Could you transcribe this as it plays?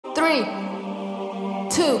3,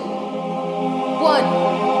 2, 1,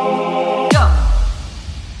 go!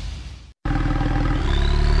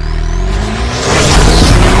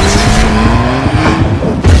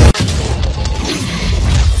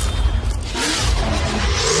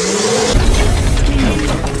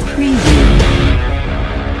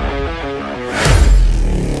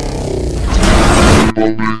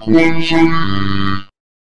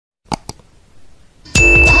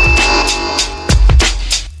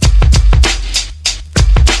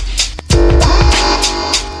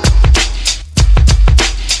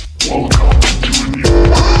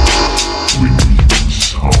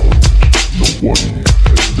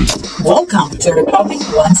 Welcome to Republic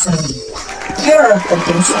Sari. Here are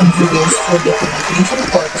photos and videos for documentation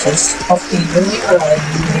purposes of a newly arrived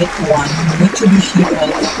Unit 1 Mitsubishi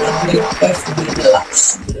L300 FB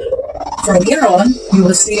Deluxe. From here on, you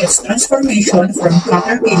will see its transformation from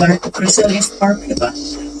caterpillar to chrysalis or pupa,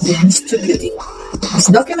 then to beauty. This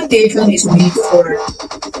documentation is made for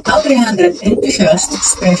L300 enthusiasts,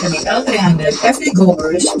 especially L300 FB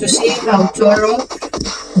goers, to see how thorough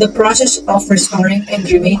the process of restoring and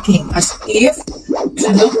remaking, as if to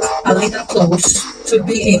look a little close to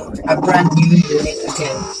being a brand new unit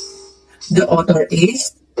again. The author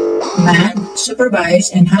is man,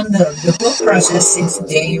 supervise, and handle the whole process since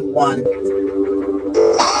day one.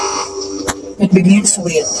 It begins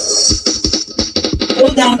with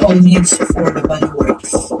pull down all needs for the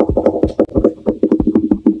bodyworks.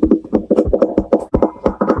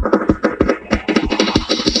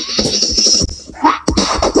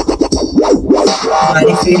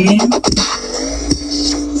 Body fitting,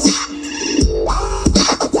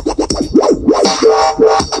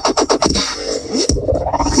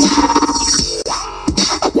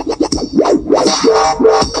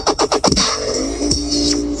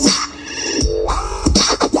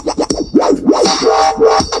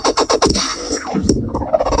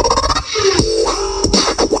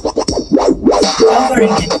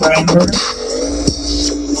 covering and primer,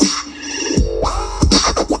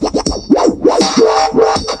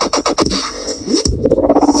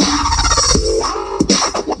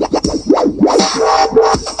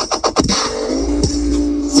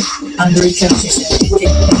 under chassis and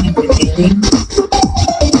engine and detailing,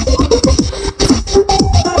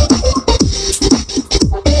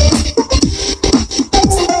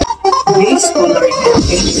 base coloring and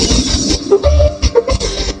painting,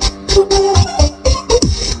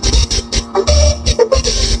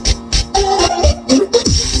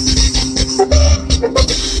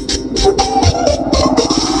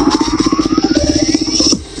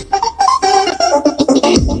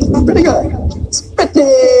 pretty good. It's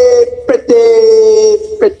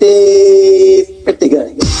pretty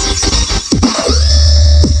good.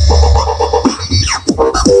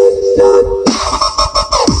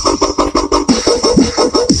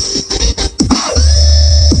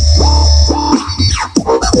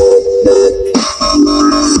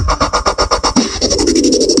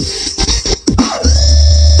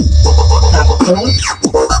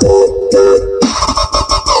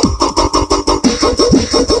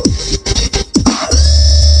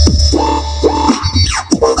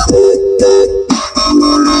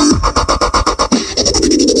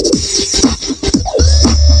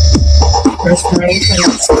 restoration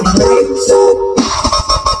of skinnerings,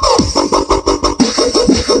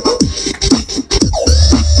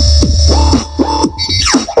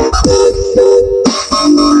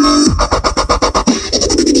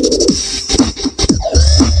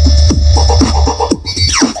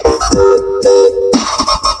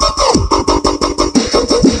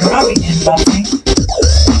 rubbing and buffing,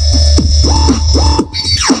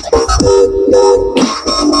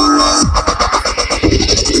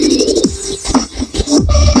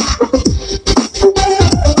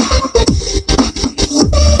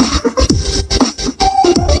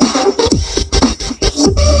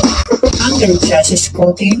 under chassis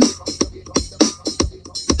coating,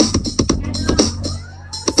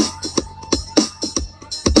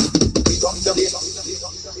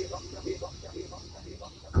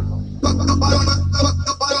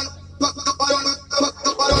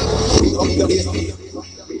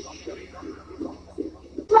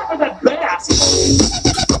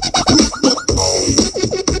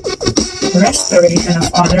 restoration of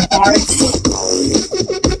other parts,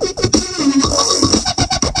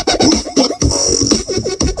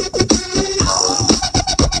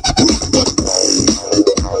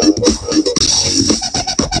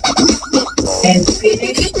 and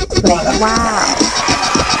finished product. Wow!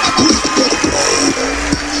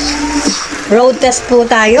 Road test po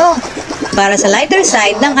tayo para sa lighter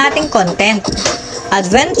side ng ating content.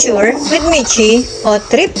 Adventure with Michi o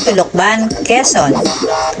trip to Lucban, Quezon,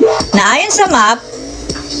 na ayon sa map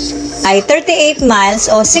ay 38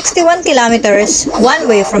 miles o 61 kilometers one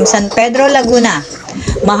way from San Pedro, Laguna.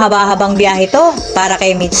 Mahaba-habang biyahe to para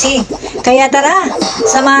kay Michi. Kaya tara,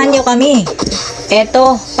 samahan niyo kami.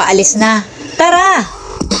 Eto, paalis na. Tara!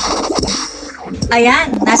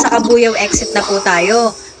 Ayan, nasa Kabuyaw exit na po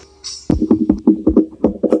tayo.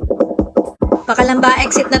 Pakalamba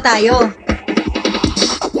exit na tayo.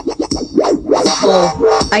 Oh,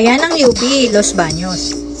 ayan ang UP, Los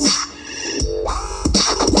Baños.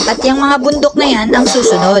 At yung mga bundok na yan ang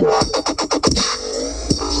susunod.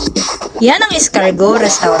 Yan ang Escargot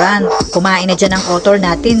Restaurant. Kumain na dyan ang author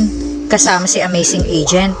natin kasama si Amazing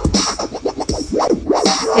Agent.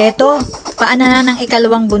 Eto, paanan ng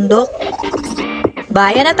ikalawang bundok.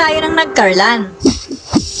 Bayan na tayo ng Nagcarlan.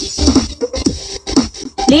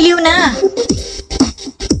 Liliw na.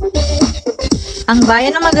 Ang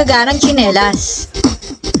bayan ng magagarang tsinelas.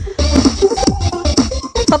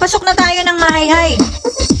 Papasok na tayo ng Mahayhay.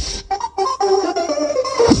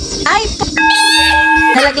 Ay,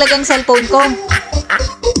 nalaglag ang cellphone ko.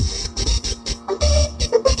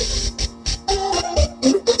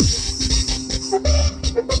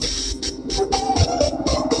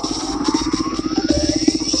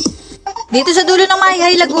 Dito sa dulo ng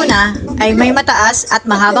Mahayhay, Laguna ay may mataas at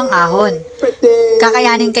mahabang ahon.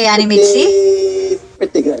 Kakayanin kaya ni Mitzi?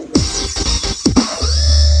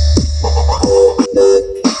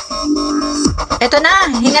 Eto na,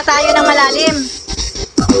 hinga tayo ng malalim.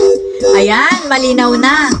 Ayan, malinaw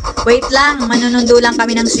na. Wait lang, manunundo lang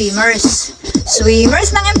kami ng swimmers. Swimmers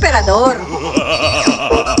ng emperador.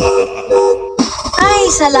 Ay,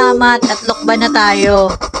 salamat at lokban na tayo.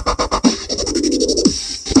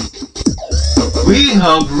 We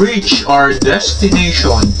have reached our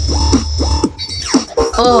destination.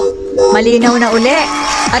 Oh, malinaw na uli.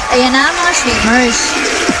 At ayan na ang mga swimmers.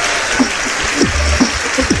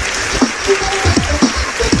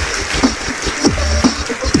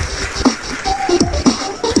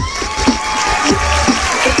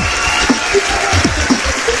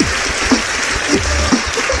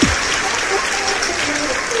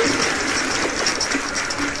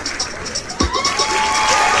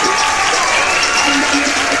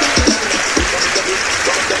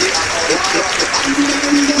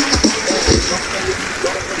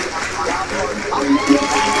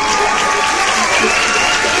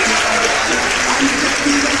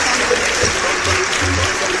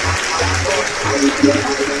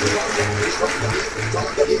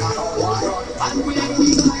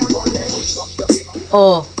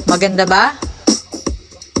 Oh, maganda ba?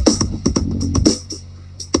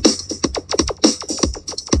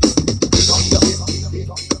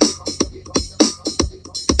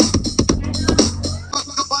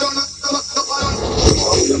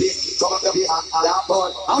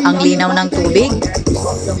 Ang linaw ng tubig.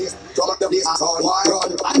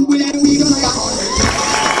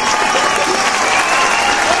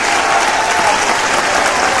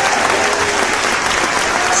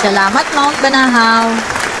 Salamat, Mount Banahaw.